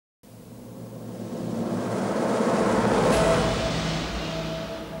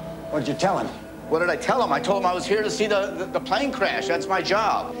What'd you tell him? What did I tell him? I told him I was here to see the plane crash. That's my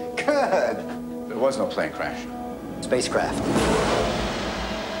job. Good. There was no plane crash. Spacecraft.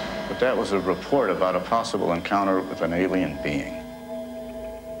 But that was a report about a possible encounter with an alien being.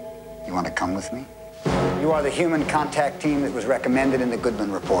 You want to come with me? You are the human contact team that was recommended in the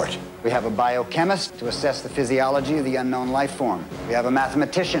Goodman report. We have a biochemist to assess the physiology of the unknown life form. We have a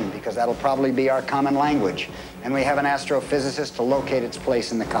mathematician, because that'll probably be our common language. And we have an astrophysicist to locate its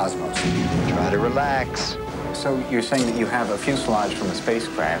place in the cosmos. Try to relax. So you're saying that you have a fuselage from a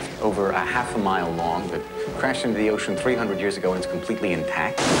spacecraft over a half a mile long that crashed into the ocean 300 years ago and it's completely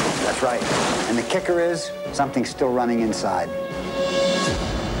intact? That's right. And the kicker is, something's still running inside.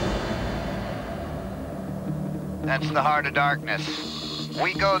 That's the heart of darkness.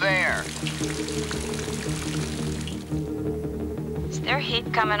 We go there. Is there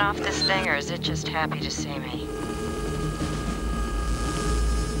heat coming off this thing, or is it just happy to see me?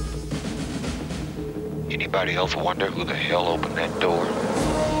 Anybody else wonder who the hell opened that door?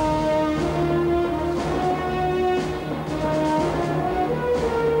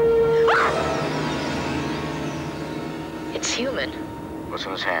 It's human. What's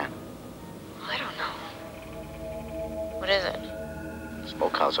in his hand? I don't know. What is it?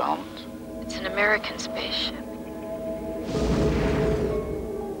 Smokehouse almonds? It's an American spaceship.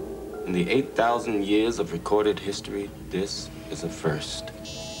 In the 8,000 years of recorded history, this is a first.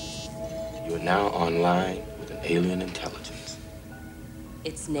 You are now online with an alien intelligence.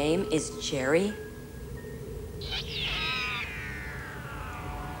 Its name is Jerry?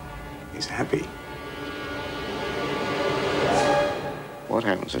 He's happy. What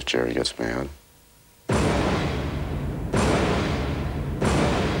happens if Jerry gets mad?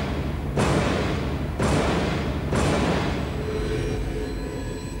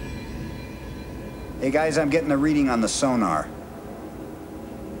 Hey guys, I'm getting a reading on the sonar.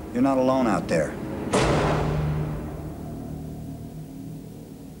 You're not alone out there.